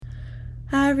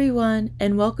Hi, everyone,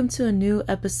 and welcome to a new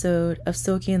episode of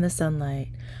Soaking in the Sunlight.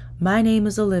 My name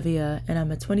is Olivia, and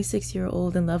I'm a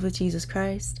 26-year-old in love with Jesus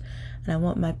Christ, and I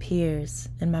want my peers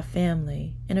and my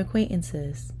family and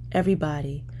acquaintances,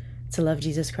 everybody, to love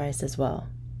Jesus Christ as well.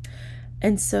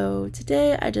 And so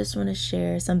today I just want to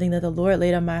share something that the Lord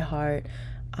laid on my heart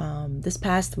this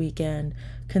past weekend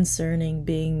concerning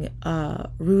being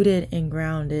rooted and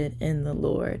grounded in the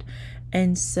Lord.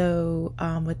 And so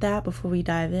with that, before we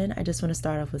dive in, I just want to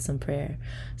start off with some prayer.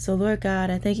 So Lord God,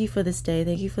 I thank you for this day.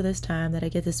 Thank you for this time that I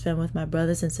get to spend with my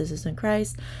brothers and sisters in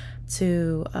Christ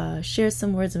to share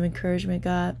some words of encouragement,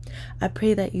 God. I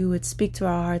pray that you would speak to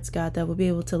our hearts, God, that we'll be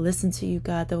able to listen to you,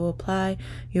 God, that will apply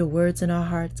your words in our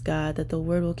hearts, God, that the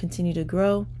word will continue to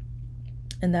grow,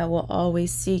 and that we'll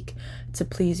always seek to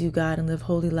please you, God, and live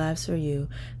holy lives for you.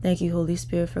 Thank you, Holy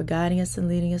Spirit, for guiding us and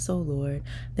leading us, O Lord.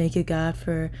 Thank you, God,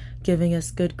 for giving us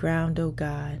good ground, O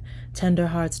God, tender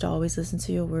hearts to always listen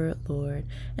to your word, Lord.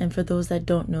 And for those that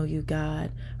don't know you, God,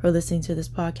 who are listening to this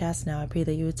podcast now, I pray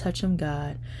that you would touch them,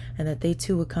 God, and that they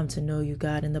too would come to know you,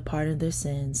 God, and the pardon of their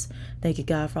sins. Thank you,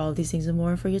 God, for all of these things and more,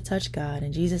 and for your touch, God.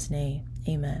 In Jesus' name,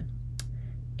 amen.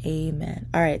 Amen.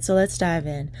 All right, so let's dive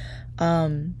in.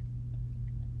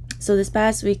 So this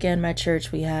past weekend, my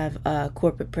church, we have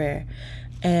corporate prayer,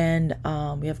 and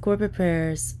we have corporate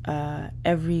prayers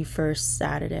every first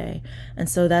Saturday. And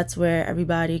so that's where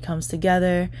everybody comes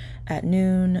together at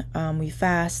noon. We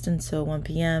fast until 1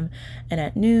 p.m. and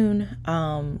at noon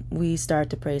we start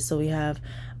to pray. So we have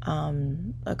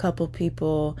a couple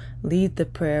people lead the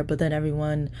prayer, but then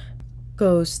everyone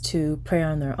goes to pray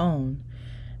on their own.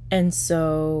 And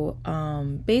so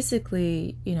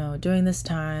basically, during this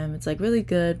time, it's like really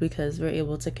good because we're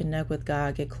able to connect with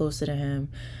God, get closer to him,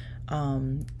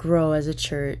 grow as a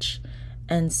church.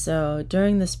 And so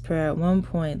during this prayer, at one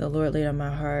point, the Lord laid on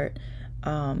my heart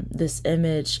this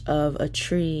image of a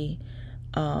tree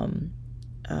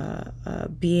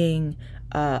being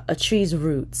a tree's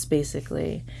roots,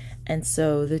 basically. And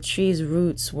so the tree's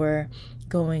roots were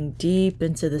going deep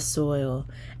into the soil.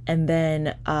 And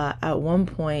then at one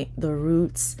point, the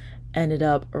roots ended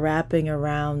up wrapping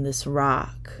around this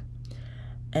rock.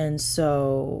 And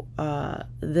so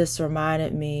this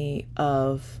reminded me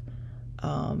of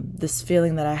this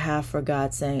feeling that I have for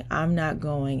God saying, I'm not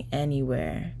going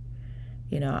anywhere.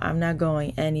 I'm not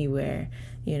going anywhere.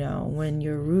 When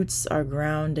your roots are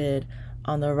grounded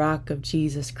on the rock of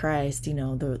Jesus Christ,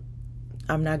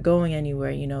 I'm not going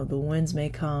anywhere. The winds may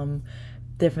come,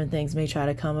 different things may try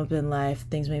to come up in life,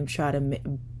 things may try to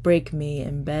break me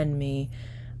and bend me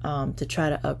to try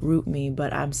to uproot me,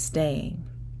 but I'm staying.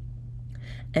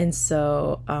 And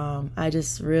so I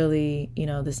just really,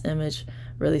 this image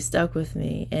really stuck with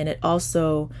me. And it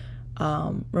also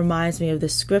reminds me of the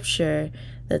scripture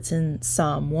that's in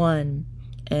Psalm 1.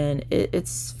 And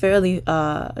it's a fairly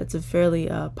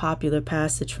popular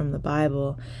passage from the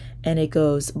Bible. And it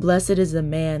goes, "Blessed is the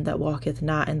man that walketh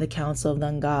not in the counsel of the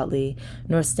ungodly,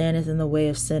 nor standeth in the way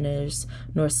of sinners,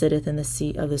 nor sitteth in the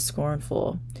seat of the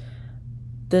scornful."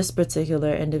 This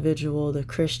particular individual, the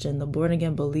Christian, the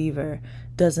born-again believer,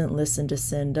 doesn't listen to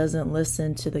sin, doesn't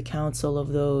listen to the counsel of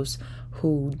those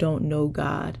who don't know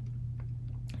God,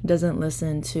 doesn't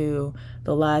listen to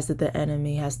the lies that the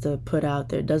enemy has to put out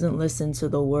there, doesn't listen to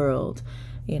the world,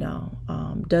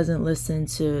 doesn't listen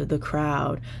to the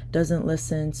crowd, doesn't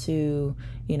listen to,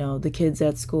 the kids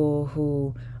at school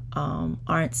who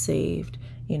aren't saved,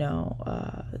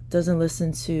 doesn't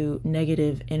listen to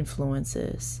negative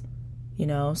influences,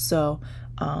 so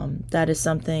that is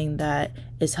something that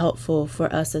is helpful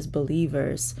for us as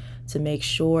believers to make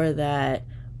sure that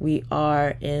we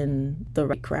are in the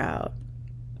right crowd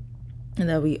and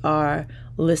that we are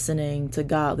listening to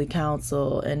godly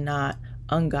counsel and not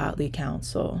ungodly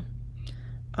counsel.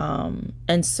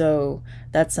 And so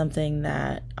that's something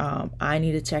that I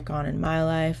need to check on in my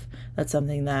life. That's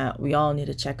something that we all need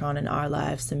to check on in our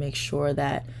lives to make sure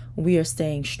that we are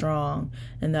staying strong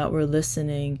and that we're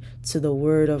listening to the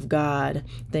word of God,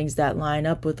 things that line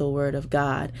up with the word of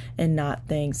God, and not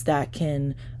things that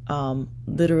can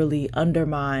literally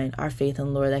undermine our faith in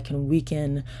the Lord, that can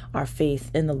weaken our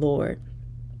faith in the Lord.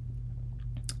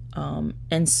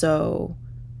 And so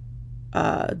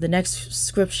the next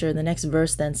scripture, the next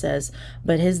verse then says,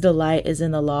 "But his delight is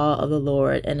in the law of the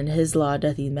Lord, and in his law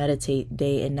doth he meditate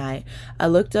day and night." I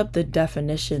looked up the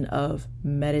definition of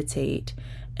meditate,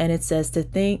 and it says to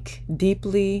think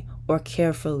deeply or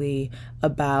carefully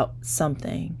about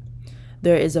something.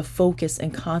 There is a focus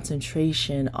and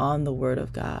concentration on the word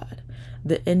of God.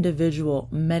 The individual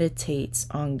meditates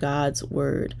on God's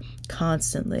word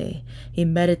constantly. He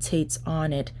meditates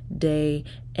on it day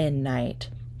and night.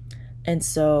 And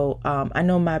so I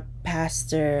know my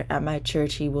pastor at my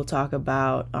church, he will talk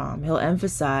about, he'll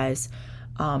emphasize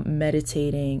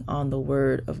meditating on the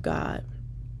word of God.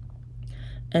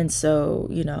 And so,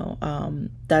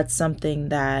 that's something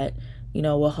that,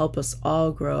 will help us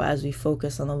all grow as we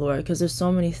focus on the Lord, because there's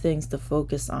so many things to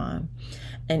focus on.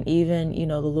 And even,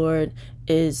 the Lord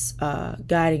is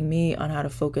guiding me on how to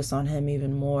focus on him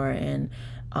even more, and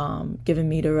giving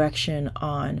me direction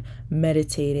on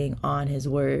meditating on his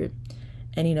word.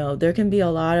 And, there can be a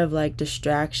lot of like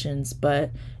distractions,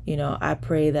 but, I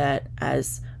pray that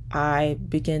as I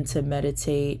begin to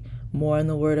meditate more in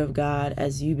the word of God,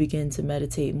 as you begin to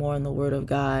meditate more in the word of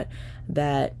God,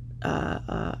 that,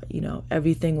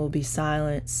 everything will be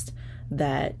silenced,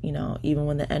 that, even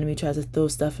when the enemy tries to throw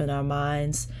stuff in our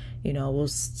minds, we'll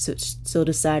still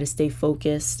decide to stay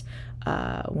focused.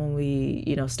 When we,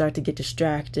 start to get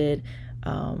distracted,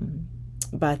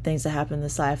 by things that happen in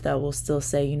this life, that will still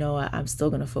say, I'm still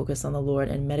going to focus on the Lord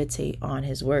and meditate on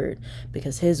his word,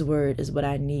 because his word is what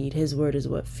I need. His word is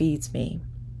what feeds me.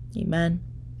 Amen.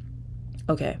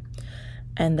 Okay.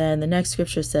 And then the next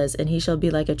scripture says, and he shall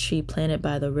be like a tree planted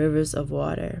by the rivers of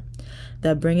water,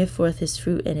 that bringeth forth his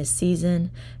fruit in his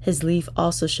season. His leaf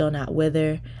also shall not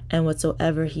wither, and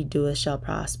whatsoever he doeth shall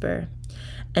prosper.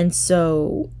 And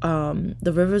so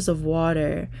the rivers of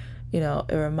water,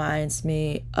 it reminds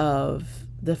me of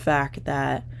the fact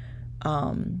that,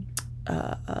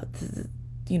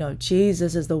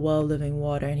 Jesus is the well living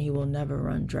water, and he will never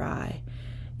run dry.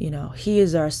 He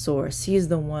is our source. He is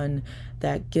the one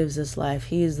that gives us life.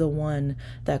 He is the one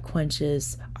that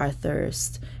quenches our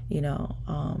thirst,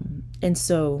 and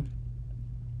so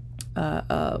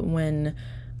when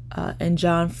in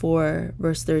John 4,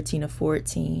 verse 13 to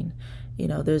 14,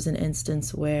 there's an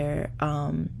instance where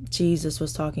Jesus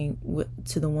was talking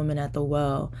to the woman at the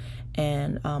well.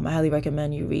 And I highly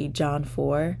recommend you read John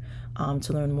 4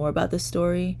 to learn more about this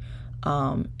story.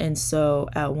 And so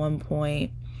at one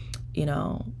point,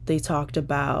 they talked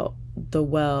about the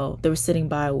well. They were sitting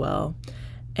by a well,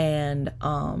 and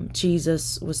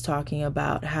Jesus was talking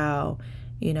about how,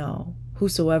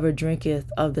 whosoever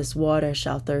drinketh of this water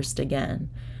shall thirst again,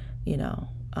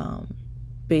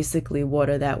 basically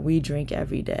water that we drink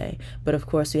every day. But of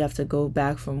course, we have to go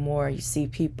back for more. You see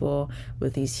people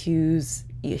with these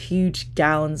huge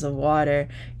gallons of water,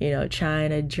 trying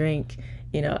to drink,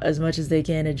 as much as they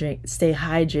can to drink, stay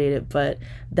hydrated, but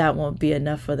that won't be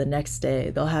enough for the next day.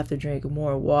 They'll have to drink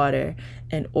more water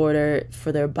in order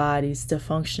for their bodies to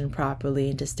function properly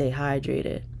and to stay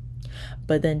hydrated.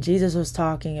 But then Jesus was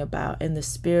talking about, in the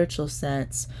spiritual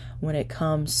sense, when it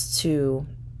comes to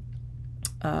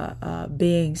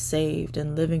being saved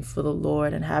and living for the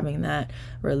Lord and having that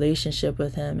relationship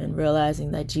with him and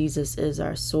realizing that Jesus is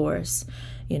our source.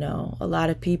 A lot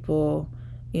of people,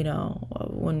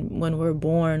 when we're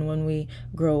born, when we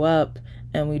grow up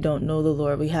and we don't know the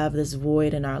Lord, we have this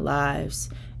void in our lives.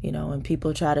 And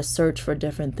people try to search for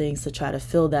different things to try to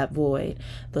fill that void.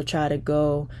 They'll try to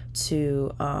go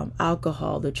to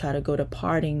alcohol. They'll try to go to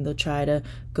partying. They'll try to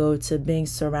go to being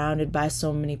surrounded by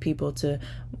so many people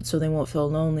so they won't feel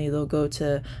lonely. They'll go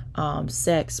to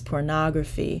sex,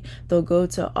 pornography. They'll go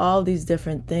to all these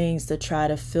different things to try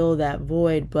to fill that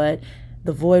void, but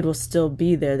the void will still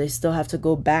be there. They still have to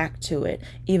go back to it.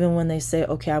 Even when they say,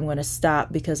 okay, I'm going to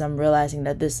stop because I'm realizing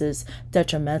that this is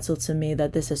detrimental to me,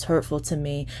 that this is hurtful to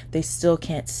me, they still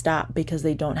can't stop because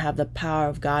they don't have the power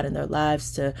of God in their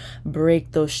lives to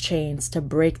break those chains, to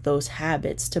break those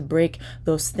habits, to break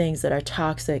those things that are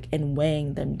toxic and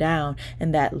weighing them down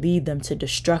and that lead them to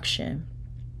destruction.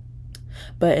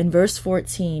 But in verse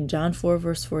 14, John 4,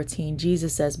 verse 14,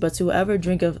 Jesus says, but whoever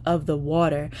drinketh of the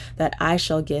water that I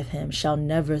shall give him shall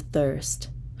never thirst.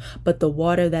 But the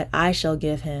water that I shall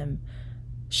give him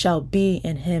shall be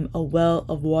in him a well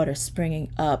of water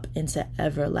springing up into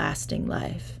everlasting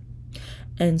life.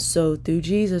 And so through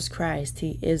Jesus Christ,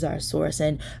 he is our source.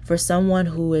 And for someone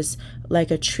who is like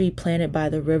a tree planted by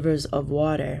the rivers of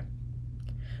water,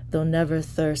 they'll never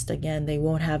thirst again. They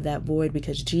won't have that void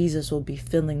because Jesus will be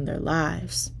filling their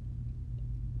lives.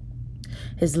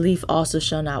 His leaf also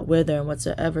shall not wither, and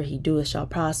whatsoever he doeth shall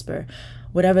prosper.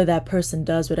 Whatever that person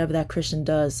does, whatever that Christian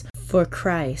does for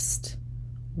Christ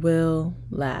will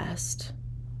last.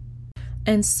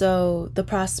 And so the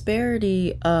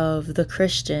prosperity of the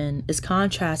Christian is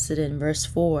contrasted in verse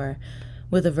 4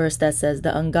 with a verse that says,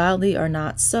 the ungodly are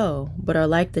not so, but are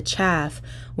like the chaff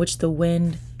which the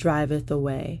wind driveth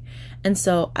away. And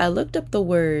so I looked up the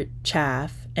word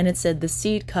chaff, and it said the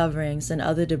seed coverings and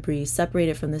other debris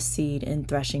separated from the seed in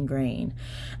threshing grain.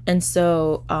 And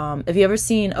so have you ever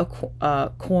seen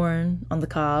a corn on the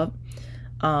cob?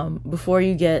 before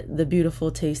you get the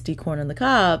beautiful, tasty corn on the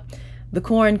cob, the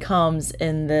corn comes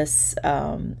in this,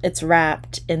 it's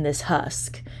wrapped in this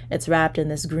husk. It's wrapped in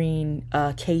this green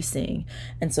casing.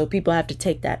 And so people have to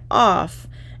take that off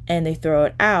and they throw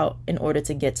it out in order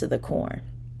to get to the corn.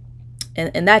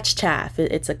 And that's chaff.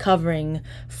 It's a covering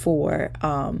for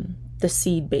the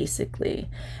seed, basically.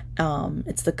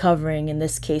 It's the covering in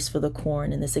this case for the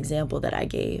corn in this example that I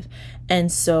gave.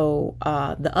 And so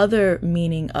the other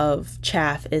meaning of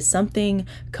chaff is something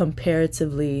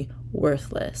comparatively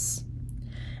worthless.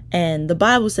 And the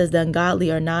Bible says the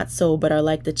ungodly are not so, but are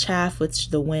like the chaff which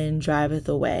the wind driveth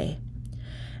away.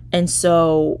 And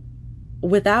so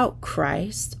without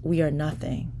Christ, we are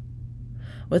nothing.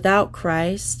 Without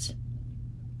Christ,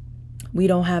 we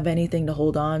don't have anything to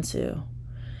hold on to.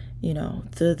 You know,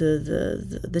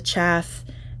 the chaff,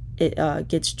 it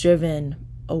gets driven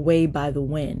away by the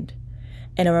wind.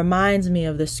 And it reminds me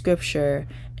of the scripture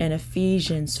in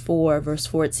Ephesians 4, verse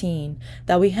 14,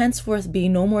 that we henceforth be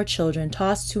no more children,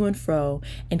 tossed to and fro,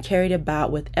 and carried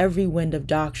about with every wind of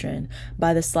doctrine,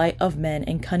 by the sleight of men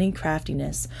and cunning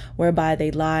craftiness, whereby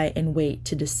they lie in wait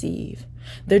to deceive.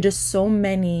 There are just so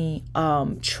many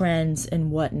trends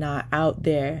and whatnot out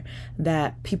there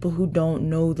that people who don't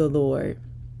know the Lord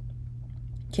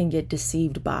can get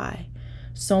deceived by.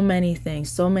 So many things,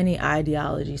 so many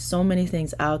ideologies, so many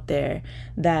things out there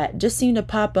that just seem to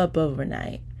pop up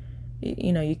overnight.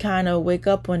 You know, you kind of wake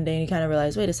up one day and you kind of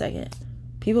realize, wait a second,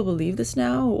 people believe this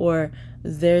now? Or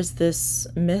there's this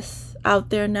myth out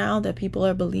there now that people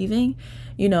are believing?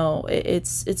 You know,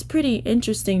 it's pretty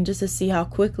interesting just to see how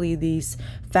quickly these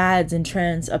fads and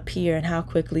trends appear and how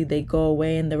quickly they go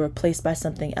away and they're replaced by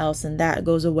something else, and that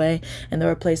goes away and they're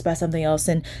replaced by something else,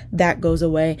 and that goes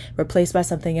away, replaced by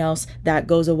something else, that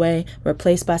goes away,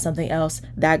 replaced by something else,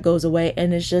 that goes away.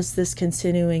 And it's just this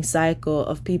continuing cycle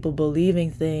of people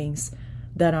believing things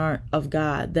that aren't of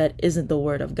God, that isn't the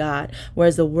word of God,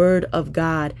 whereas the word of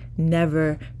God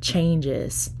never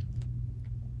changes.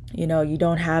 You know, you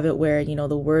don't have it where, you know,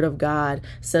 the word of God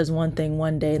says one thing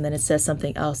one day and then it says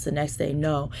something else the next day.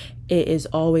 No, it is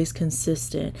always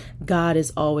consistent. God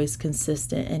is always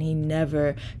consistent and he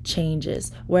never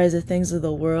changes. Whereas the things of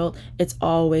the world, it's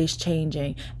always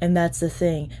changing. And that's the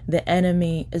thing. The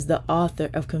enemy is the author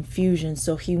of confusion.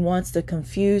 So he wants to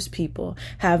confuse people,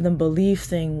 have them believe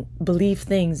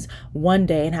things one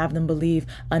day and have them believe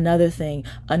another thing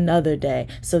another day.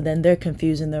 So then they're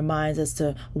confused in their minds as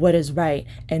to what is right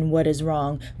and what is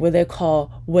wrong, where they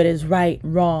call what is right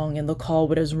wrong and they'll call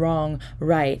what is wrong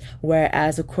right.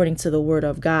 Whereas according to the word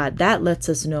of God, that lets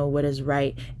us know what is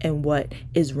right and what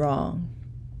is wrong.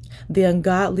 The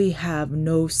ungodly have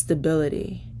no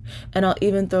stability. And I'll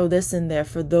even throw this in there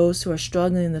for those who are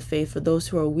struggling in the faith, for those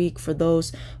who are weak, for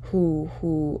those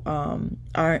who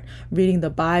aren't reading the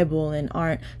Bible and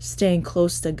aren't staying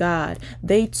close to God.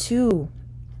 They too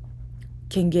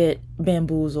can get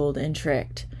bamboozled and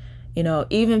tricked. You know,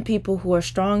 even people who are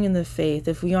strong in the faith,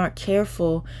 if we aren't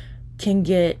careful, can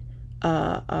get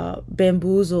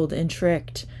bamboozled and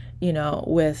tricked, you know,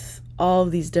 with all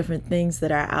of these different things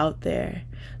that are out there.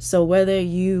 So whether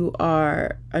you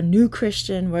are a new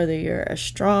Christian, whether you're a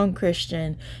strong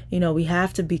Christian, you know, we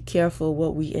have to be careful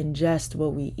what we ingest,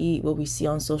 what we eat, what we see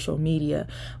on social media,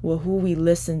 who we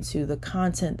listen to, the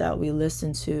content that we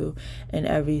listen to and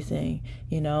everything,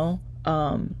 you know.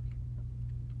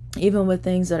 Even with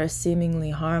things that are seemingly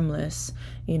harmless,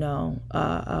 you know,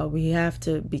 we have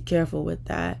to be careful with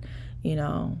that, you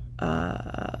know,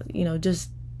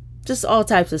 just all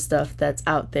types of stuff that's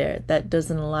out there that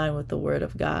doesn't align with the word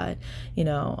of God. You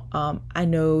know, I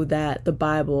know that the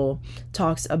Bible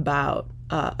talks about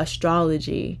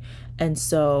astrology, and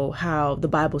so how the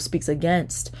Bible speaks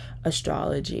against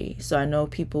astrology. So I know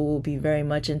people will be very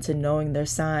much into knowing their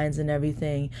signs and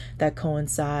everything that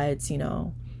coincides, you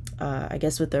know, I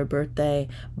guess with their birthday.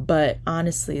 But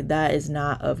honestly, that is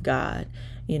not of God.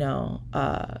 You know,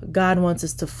 God wants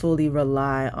us to fully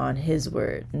rely on his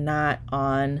word, not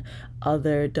on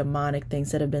other demonic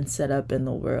things that have been set up in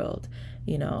the world.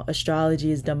 You know,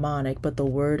 astrology is demonic, but the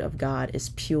word of God is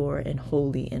pure and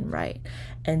holy and right.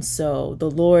 And so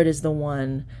the Lord is the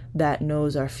one that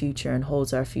knows our future and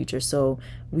holds our future. So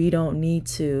we don't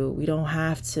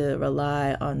have to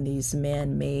rely on these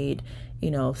man-made,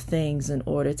 you know, things in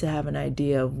order to have an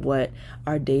idea of what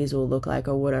our days will look like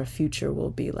or what our future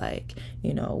will be like.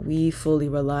 You know, we fully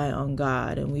rely on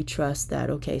God and we trust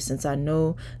that, okay, since I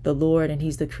know the Lord and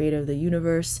he's the creator of the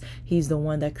universe, he's the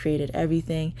one that created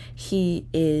everything. He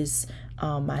is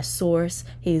my source.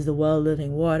 He's the well of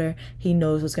living water. He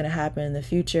knows what's going to happen in the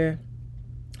future.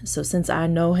 So since I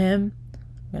know him,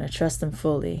 I'm going to trust him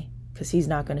fully because he's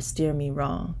not going to steer me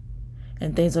wrong.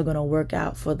 and things are going to work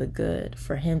out for the good,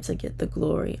 for him to get the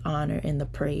glory, honor, and the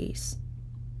praise.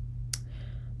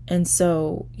 And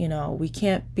so, we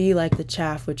can't be like the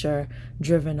chaff which are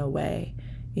driven away.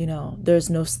 There's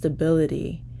no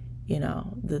stability.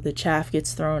 The chaff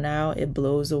gets thrown out, it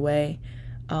blows away.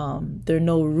 There are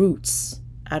no roots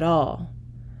at all.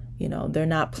 They're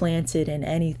not planted in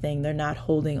anything. They're not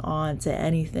holding on to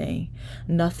anything.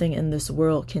 Nothing in this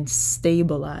world can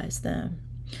stabilize them.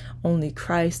 Only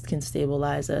Christ can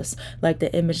stabilize us. Like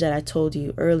the image that I told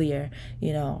you earlier,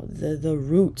 the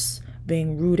roots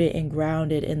being rooted and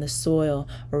grounded in the soil,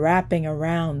 wrapping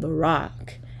around the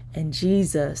rock. And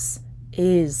Jesus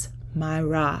is my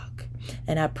rock.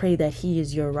 And I pray that he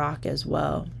is your rock as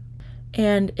well.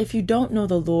 And if you don't know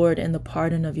the Lord and the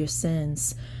pardon of your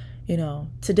sins,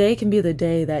 today can be the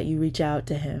day that you reach out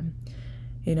to him.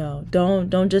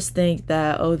 Don't just think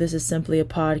that, this is simply a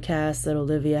podcast that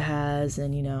Olivia has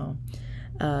and,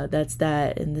 that's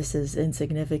that and this is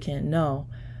insignificant. No,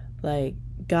 like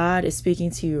God is speaking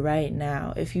to you right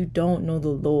now. If you don't know the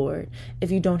Lord,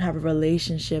 if you don't have a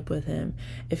relationship with him,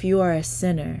 if you are a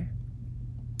sinner,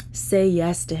 say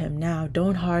yes to him now.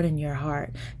 Don't harden your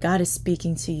heart. God is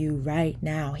speaking to you right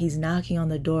now. He's knocking on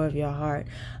the door of your heart.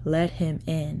 Let him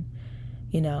in.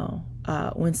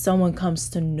 When someone comes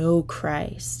to know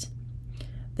Christ,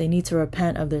 they need to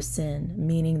repent of their sin,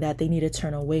 meaning that they need to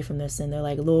turn away from their sin. They're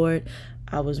like, Lord,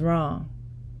 I was wrong.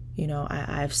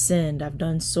 I've sinned. I've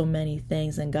done so many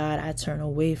things. And God, I turn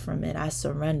away from it. I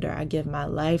surrender. I give my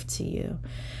life to you.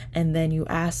 And then you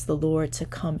ask the Lord to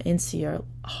come into your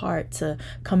heart, to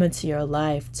come into your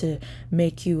life, to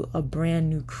make you a brand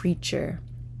new creature.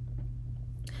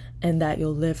 And that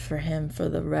you'll live for him for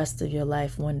the rest of your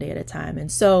life, one day at a time.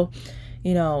 And so,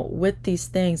 with these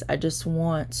things, I just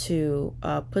want to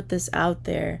put this out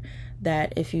there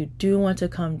that if you do want to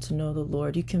come to know the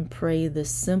Lord, you can pray this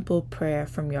simple prayer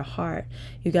from your heart.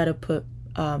 You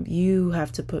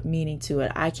have to put meaning to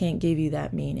it. I can't give you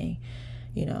that meaning.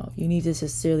 You need to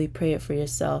sincerely pray it for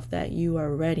yourself, that you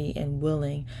are ready and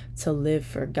willing to live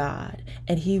for God,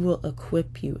 and he will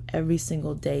equip you every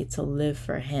single day to live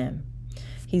for him.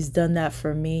 He's done that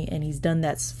for me, and he's done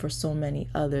that for so many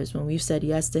others. When we've said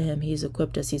yes to him, he's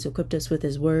equipped us. He's equipped us with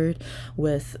his word,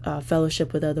 with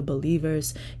fellowship with other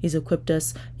believers. He's equipped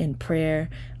us in prayer.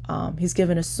 He's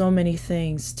given us so many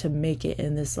things to make it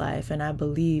in this life, and I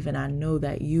believe and I know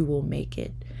that you will make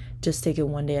it. Just take it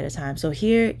one day at a time. So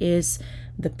here is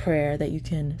the prayer that you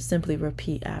can simply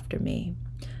repeat after me.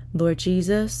 Lord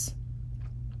Jesus,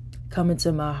 come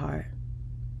into my heart.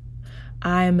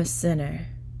 I am a sinner,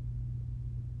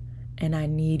 and I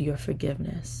need your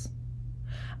forgiveness.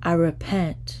 I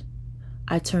repent.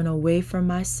 I turn away from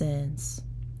my sins,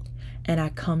 and I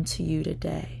come to you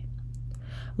today.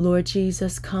 Lord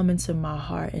Jesus, come into my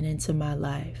heart and into my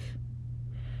life.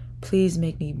 Please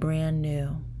make me brand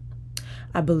new.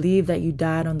 I believe that you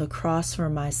died on the cross for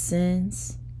my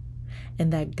sins,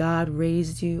 and that God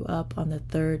raised you up on the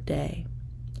third day.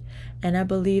 And I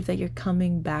believe that you're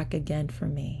coming back again for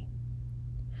me.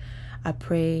 I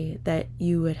pray that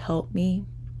you would help me.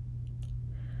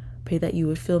 Pray that you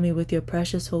would fill me with your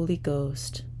precious Holy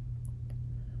Ghost.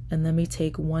 And let me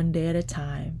take one day at a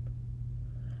time.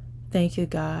 Thank you,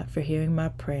 God, for hearing my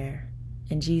prayer.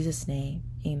 In Jesus' name,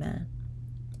 amen.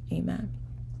 Amen.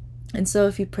 And so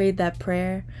if you prayed that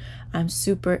prayer, I'm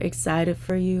super excited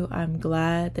for you. I'm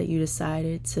glad that you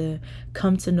decided to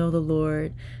come to know the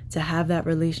Lord, to have that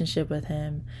relationship with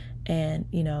him. And,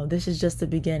 this is just the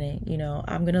beginning.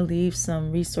 I'm going to leave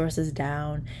some resources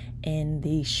down in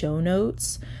the show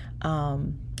notes.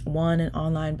 One, an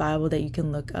online Bible that you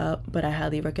can look up, but I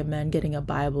highly recommend getting a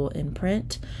Bible in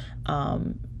print,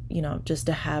 just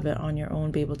to have it on your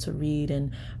own, be able to read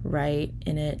and write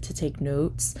in it, to take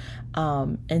notes.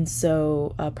 And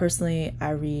so personally,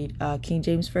 I read King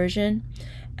James Version.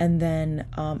 And then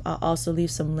I'll also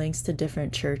leave some links to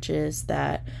different churches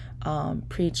that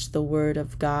preach the word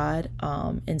of God.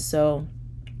 And so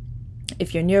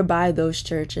if you're nearby those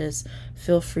churches,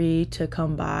 feel free to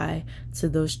come by to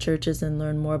those churches and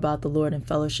learn more about the Lord and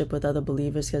fellowship with other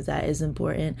believers, because that is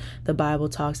important. The Bible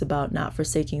talks about not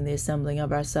forsaking the assembling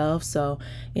of ourselves. So,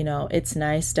 it's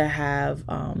nice to have,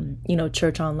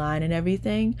 church online and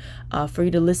everything for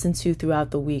you to listen to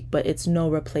throughout the week, but it's no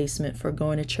replacement for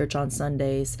going to church on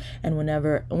Sundays and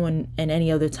when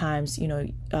any other times,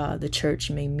 the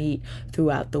church may meet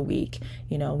throughout the week.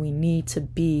 We need to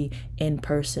be in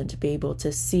person to be able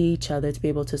to see each other, to be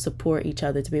able to support each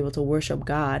other, to be able to worship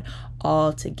God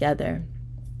all together.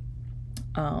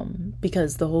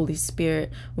 Because the Holy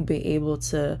Spirit will be able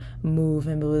to move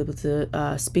and be able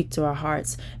to speak to our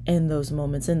hearts in those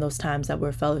moments, in those times that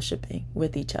we're fellowshipping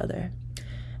with each other.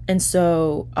 And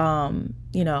so,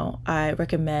 I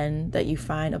recommend that you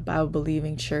find a Bible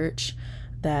believing church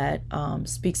that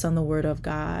speaks on the word of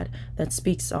God, that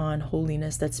speaks on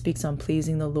holiness, that speaks on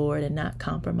pleasing the Lord and not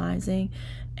compromising.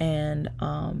 And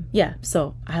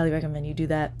so I highly recommend you do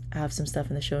that. I have some stuff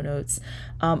in the show notes.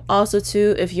 Also,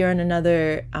 too, if you're in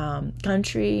another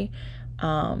country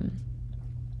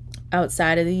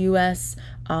outside of the US,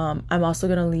 I'm also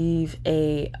going to leave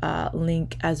a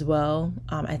link as well.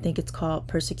 I think it's called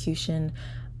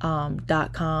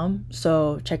persecution.com.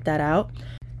 So check that out.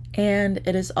 And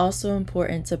it is also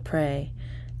important to pray.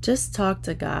 Just talk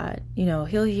to God. He'll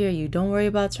hear you. Don't worry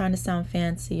about trying to sound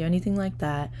fancy or anything like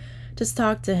that. Just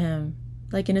talk to him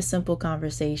like in a simple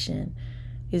conversation.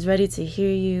 He's ready to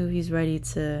hear you. He's ready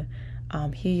to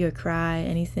hear your cry,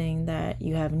 anything that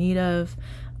you have need of.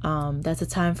 That's a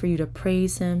time for you to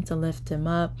praise him, to lift him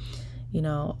up.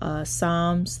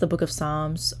 Psalms, the book of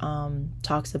Psalms,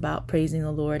 talks about praising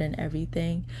the Lord and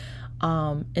everything.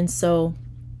 And so,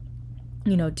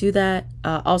 do that.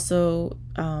 Also,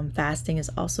 fasting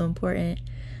is also important.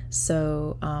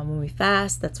 So when we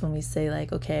fast, that's when we say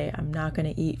like, okay, I'm not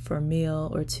going to eat for a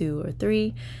meal or 2 or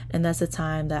 3. And that's a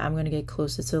time that I'm going to get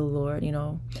closer to the Lord,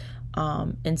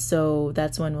 and so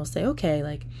that's when we'll say, okay,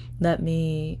 like, let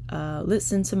me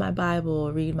listen to my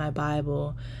Bible, read my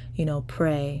Bible,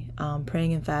 pray.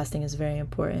 Praying and fasting is very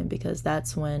important because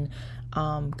that's when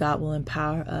God will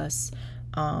empower us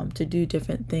to do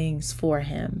different things for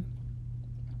him.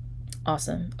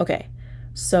 Awesome. Okay.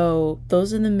 So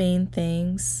those are the main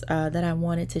things that I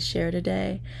wanted to share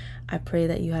today. I pray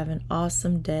that you have an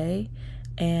awesome day.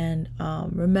 And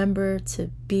remember to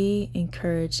be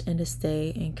encouraged and to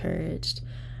stay encouraged.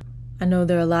 I know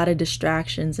there are a lot of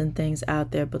distractions and things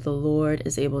out there, but the Lord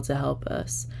is able to help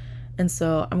us. And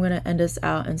so I'm going to end us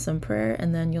out in some prayer,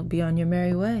 and then you'll be on your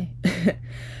merry way.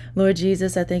 Lord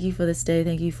Jesus, I thank you for this day.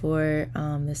 Thank you for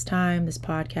this time, this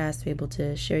podcast, to be able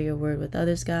to share your word with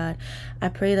others, God. I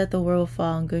pray that the word will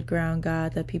fall on good ground,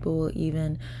 God, that people will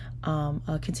even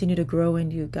continue to grow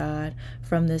in you, God,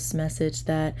 from this message,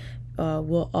 that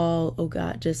we'll all, oh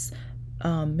God, just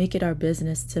make it our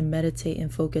business to meditate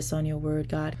and focus on your word,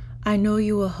 God. I know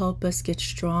you will help us get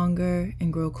stronger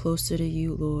and grow closer to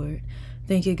you, Lord.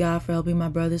 Thank you, God, for helping my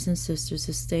brothers and sisters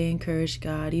to stay encouraged,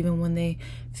 God, even when they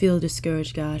feel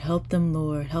discouraged, God. Help them,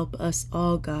 Lord. Help us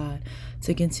all, God,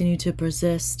 to continue to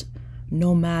persist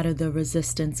no matter the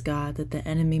resistance, God, that the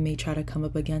enemy may try to come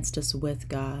up against us with,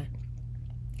 God.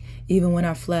 Even when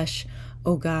our flesh,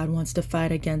 oh God, wants to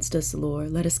fight against us,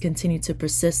 Lord, let us continue to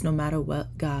persist no matter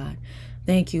what, God.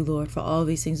 Thank you, Lord, for all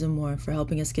these things and more, and for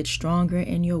helping us get stronger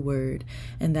in your word,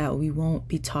 and that we won't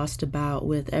be tossed about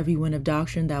with every wind of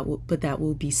doctrine, but that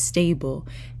will be stable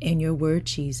in your word,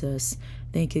 Jesus.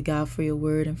 Thank you, God, for your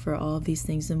word and for all of these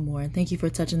things and more. And thank you for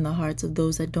touching the hearts of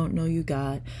those that don't know you,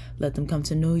 God. Let them come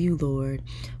to know you, Lord.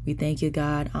 We thank you,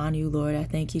 God. Honor you, Lord. I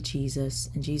thank you,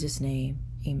 Jesus. In Jesus' name,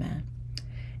 amen.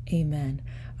 Amen.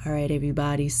 All right,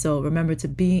 everybody. So remember to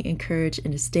be encouraged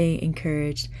and to stay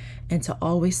encouraged and to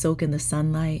always soak in the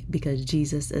sunlight, because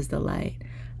Jesus is the light.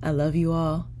 I love you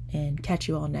all and catch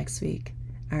you all next week.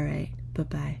 All right.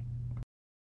 Bye-bye.